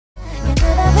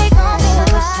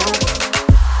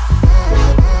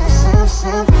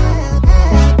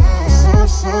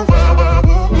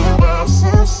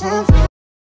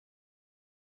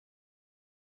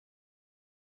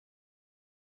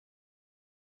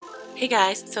Hey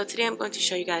guys, so today I'm going to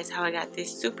show you guys how I got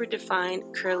this super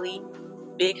defined curly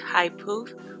big high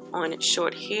poof on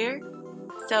short hair.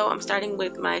 So I'm starting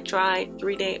with my dry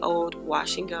 3-day-old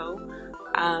wash and go.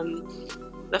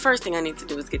 The first thing I need to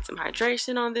do is get some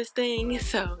hydration on this thing,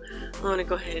 so I'm going to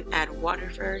go ahead and add water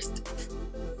first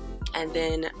and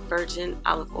then virgin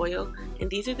olive oil, and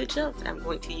these are the gels I'm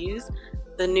going to use.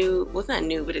 The new, well, it's not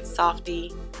new, but it's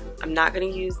Softee. I'm not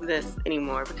going to use this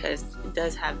anymore because it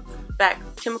does have back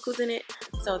chemicals in it.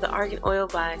 So the argan oil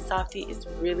by Softee is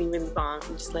really bomb.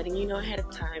 I'm just letting you know ahead of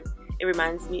time. It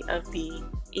reminds me of the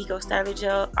Eco Styler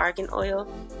Gel argan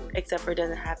oil, except for it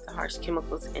doesn't have the harsh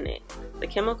chemicals in it. The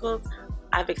chemicals,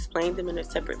 I've explained them in a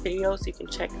separate video, so you can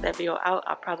check that video out.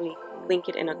 I'll probably link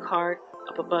it in a card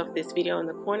up above this video in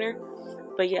the corner.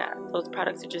 But yeah, those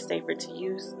products are just safer to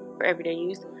use for everyday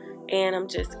use. And I'm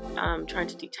just trying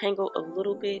to detangle a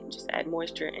little bit, just add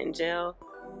moisture and gel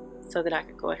so that I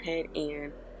could go ahead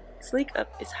and sleek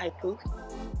up this high poof.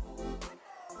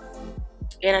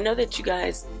 And I know that you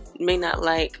guys may not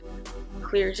like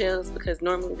clear gels because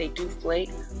normally they do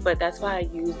flake, but that's why I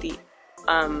use the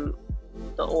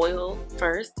oil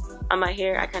first on my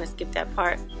hair. I kind of skipped that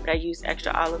part, but I use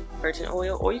extra olive virgin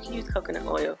oil, or you can use coconut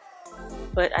oil.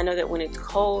 But I know that when it's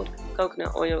cold,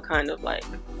 coconut oil kind of like,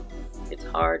 it's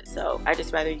hard, so I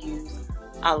just rather use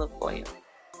olive oil.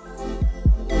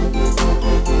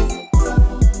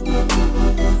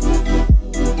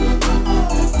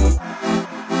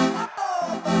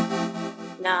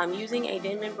 Now I'm using a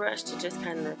diamond brush to just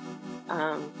kind of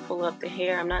pull up the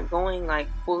hair. I'm not going like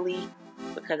fully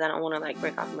because I don't want to like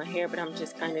break off my hair, but I'm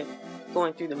just kind of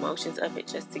going through the motions of it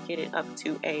just to get it up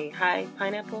to a high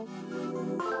pineapple.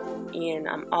 And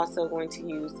I'm also going to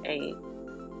use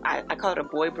I call it a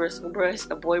boy bristle brush,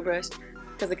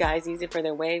 because the guys use it for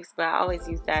their waves, but I always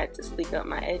use that to sleek up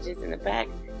my edges in the back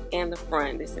and the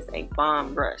front. This is a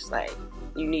bomb brush, like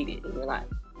you need it in your life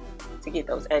to get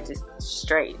those edges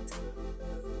straight.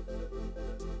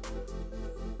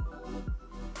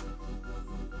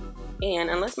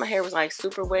 And unless my hair was like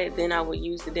super wet, then I would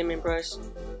use the diamond brush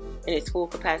in its full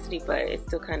capacity, but it's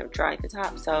still kind of dry at the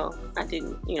top, so I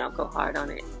didn't, you know, go hard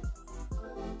on it.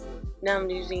 Now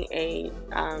I'm using a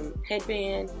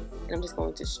headband, and I'm just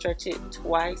going to stretch it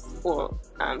twice, or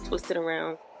twist it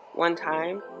around one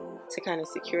time to kind of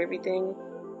secure everything.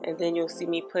 And then you'll see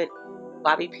me put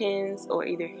bobby pins or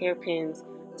either hairpins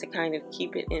to kind of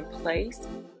keep it in place.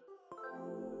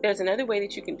 There's another way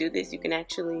that you can do this. You can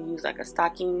actually use like a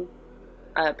stocking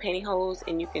pantyhose,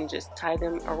 and you can just tie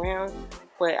them around.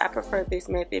 But I prefer this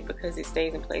method because it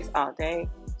stays in place all day,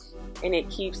 and it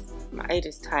keeps my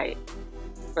edges tight,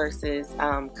 versus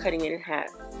cutting it in half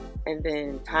and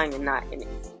then tying a knot in it.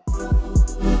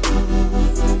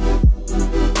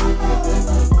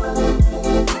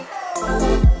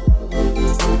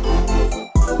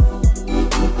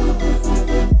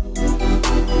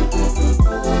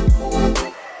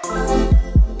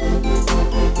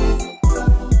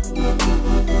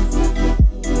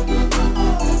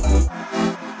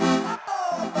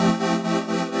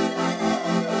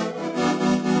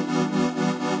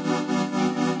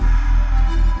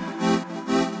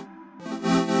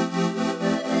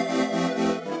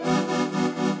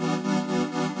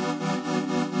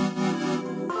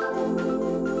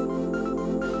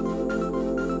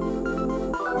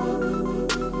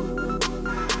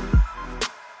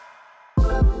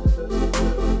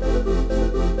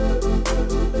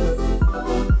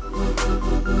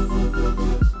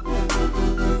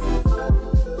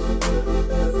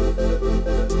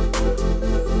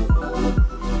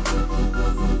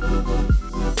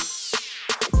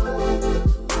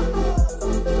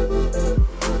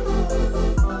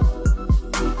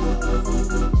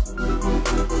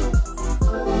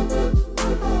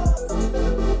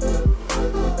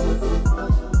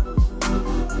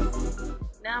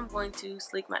 I'm going to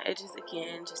sleek my edges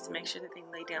again just to make sure that they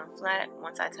lay down flat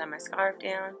once I tie my scarf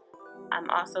down. I'm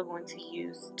also going to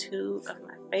use two of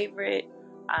my favorite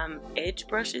edge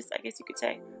brushes, I guess you could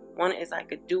say. One is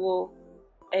like a dual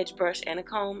edge brush and a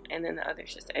comb, and then the other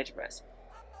is just an edge brush.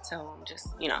 So I'm just,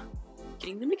 you know,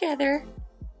 getting them together.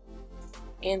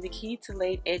 And the key to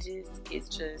laid edges is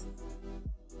just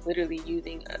literally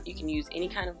using, you can use any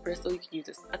kind of bristle, you can use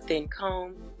a thin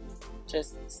comb,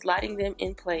 just sliding them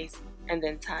in place and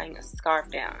then tying a scarf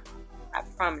down. I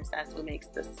promise that's what makes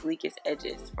the sleekest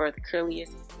edges for the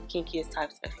curliest, kinkiest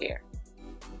types of hair.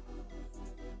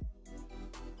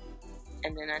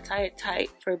 And then I tie it tight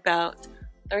for about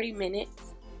 30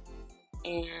 minutes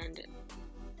and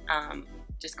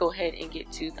just go ahead and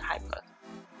get to the high puff.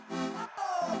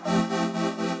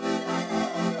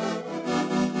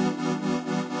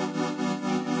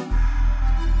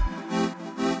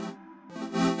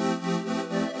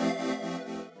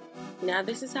 Now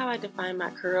this is how I define my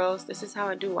curls. This is how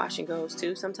I do wash and goes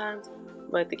too sometimes.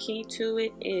 But the key to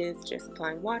it is just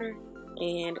applying water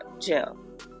and gel.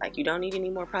 Like, you don't need any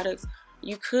more products.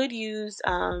 You could use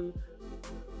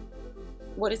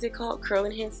what is it called? Curl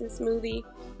enhancing smoothie.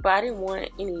 But I didn't want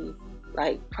any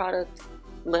like product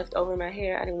left over my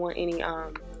hair. I didn't want any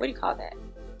what do you call that?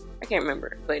 I can't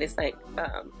remember. But it's like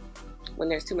when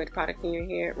there's too much product in your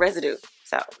hair, residue.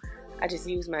 So I just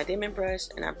use my dimming brush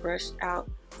and I brush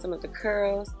out some of the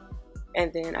curls,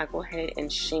 and then I go ahead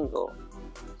and shingle.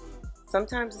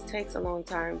 Sometimes it takes a long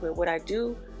time, but what I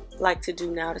do like to do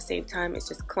now to save time is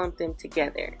just clump them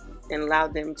together and allow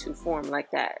them to form like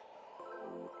that.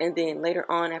 And then later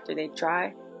on, after they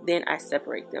dry, then I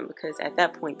separate them, because at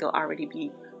that point they'll already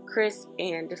be crisp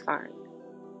and defined.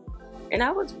 And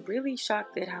I was really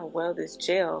shocked at how well this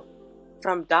gel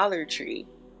from Dollar Tree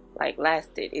like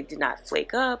lasted. It did not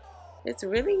flake up. It's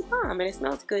really bomb, and it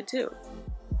smells good too.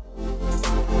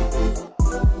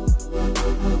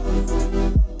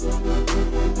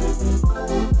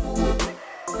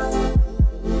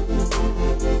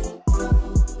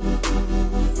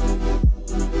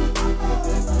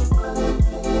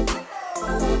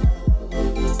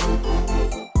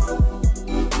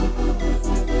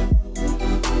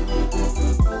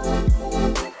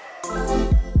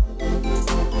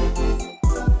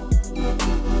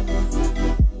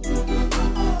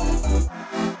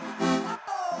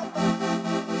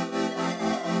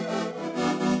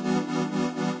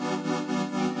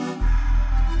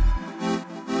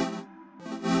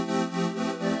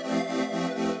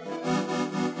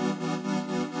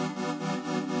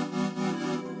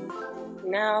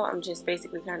 Now I'm just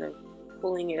basically kind of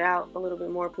pulling it out a little bit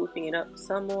more, poofing it up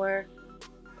some more,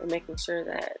 and making sure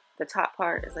that the top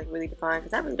part is like really defined,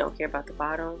 because I really don't care about the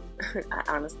bottom. I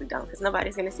honestly don't, because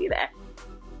nobody's gonna see that.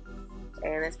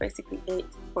 And that's basically it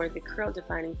for the curl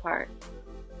defining part.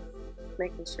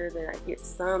 Making sure that I get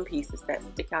some pieces that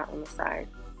stick out on the side,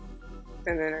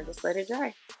 and then I just let it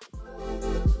dry.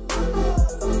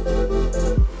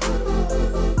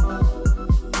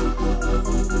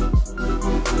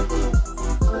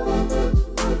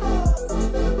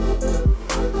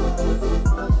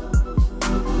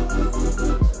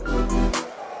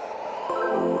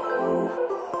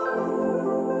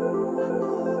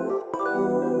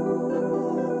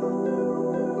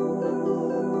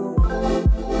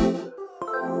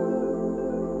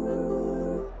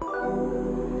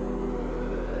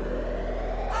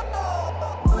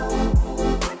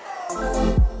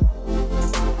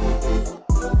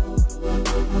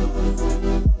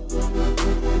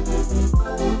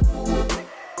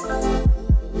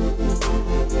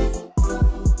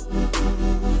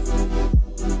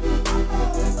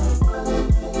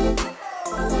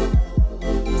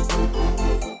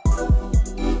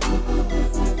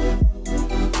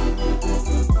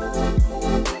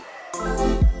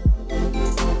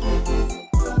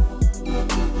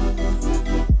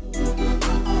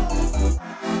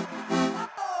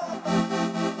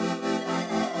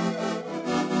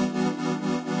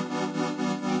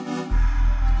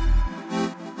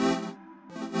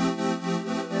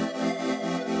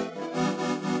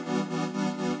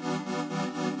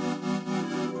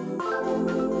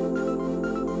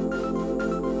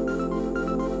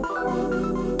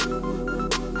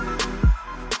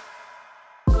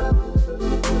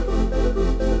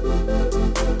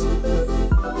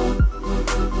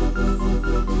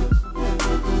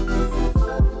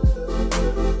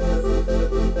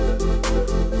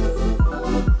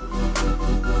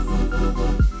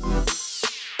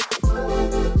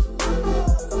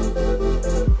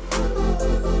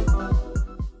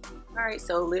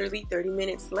 So literally 30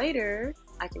 minutes later,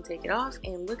 I can take it off,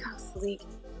 and look how sleek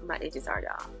my edges are,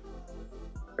 y'all.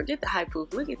 Forget the high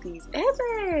poof. Look at these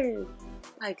edges.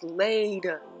 Like laid.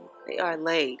 They are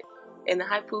laid. And the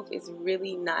high poof is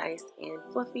really nice and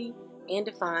fluffy and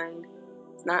defined.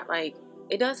 It's not like,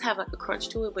 it does have like a crunch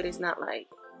to it, but it's not like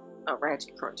a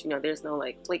ratchet crunch. You know, there's no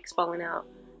like flakes falling out.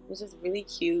 It's just really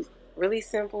cute, really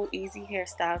simple, easy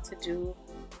hairstyle to do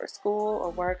for school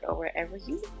or work or wherever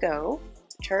you go,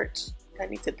 to church,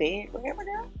 maybe to bed, wherever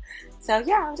now. So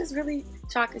yeah, I'm just really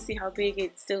shocked to see how big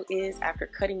it still is after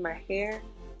cutting my hair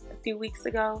a few weeks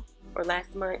ago or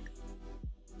last month.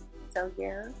 So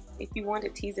yeah, if you want to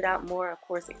tease it out more, of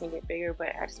course it can get bigger, but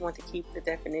I just want to keep the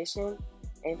definition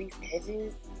and these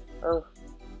edges. Oh,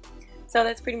 so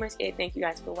that's pretty much it. Thank you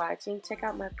guys for watching. Check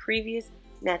out my previous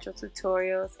natural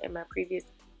tutorials and my previous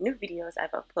new videos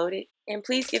I've uploaded, and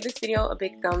please give this video a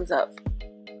big thumbs up.